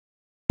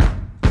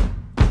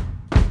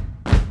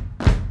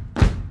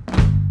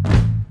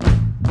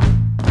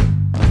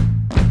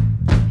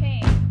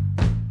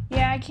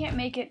can't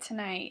make it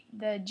tonight.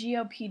 The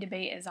GOP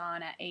debate is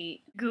on at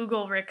 8.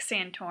 Google Rick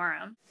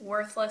Santorum.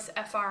 Worthless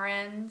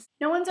FRNs.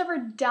 No one's ever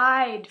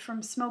died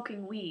from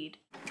smoking weed.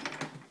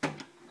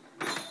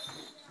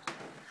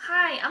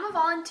 Hi, I'm a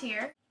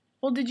volunteer.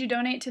 Well, did you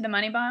donate to the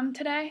Money Bomb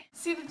today?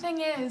 See, the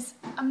thing is,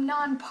 I'm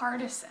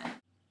nonpartisan.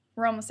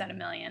 We're almost at 1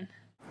 million.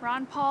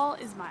 Ron Paul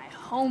is my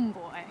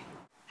homeboy.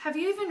 Have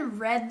you even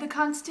read the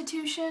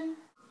Constitution?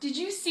 Did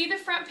you see the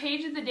front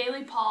page of the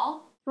Daily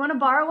Paul? You want to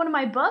borrow one of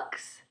my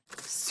books?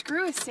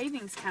 Screw a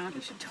savings account.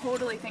 You should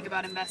totally think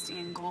about investing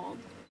in gold.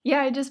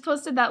 Yeah, I just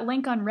posted that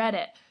link on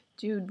Reddit.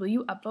 Dude, will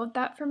you upvote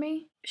that for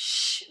me?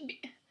 Shh!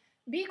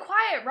 Be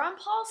quiet. Ron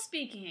Paul's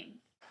speaking.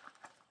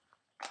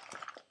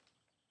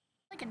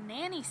 Like a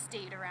nanny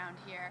state around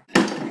here.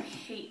 I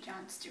hate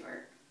Jon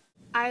Stewart.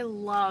 I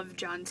love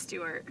Jon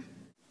Stewart.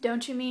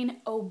 Don't you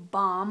mean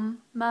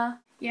Obama?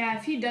 Yeah,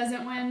 if he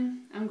doesn't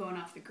win, I'm going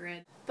off the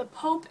grid. The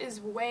Pope is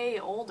way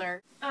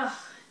older. Ugh,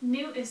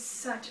 Newt is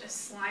such a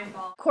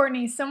slimeball.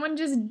 Courtney, someone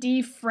just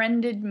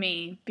defriended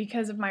me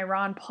because of my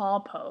Ron Paul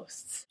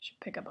posts. Should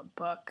pick up a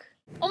book.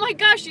 Oh my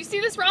gosh, you see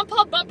this Ron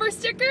Paul bumper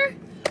sticker?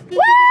 Woo!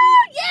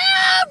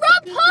 Yeah,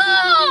 Ron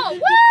Paul!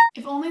 Woo!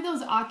 If only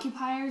those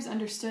occupiers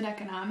understood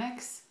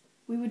economics,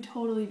 we would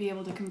totally be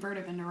able to convert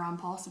them into Ron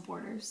Paul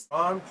supporters.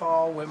 Ron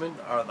Paul women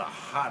are the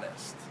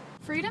hottest.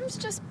 Freedom's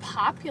just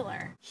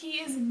popular. He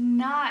is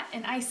not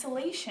an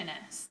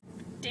isolationist.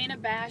 Dana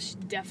Bash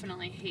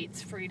definitely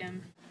hates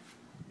freedom.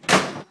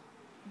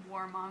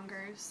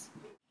 Warmongers.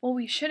 Well,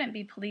 we shouldn't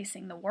be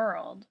policing the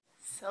world.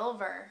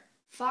 Silver.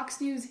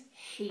 Fox News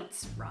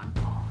hates Ron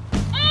Paul.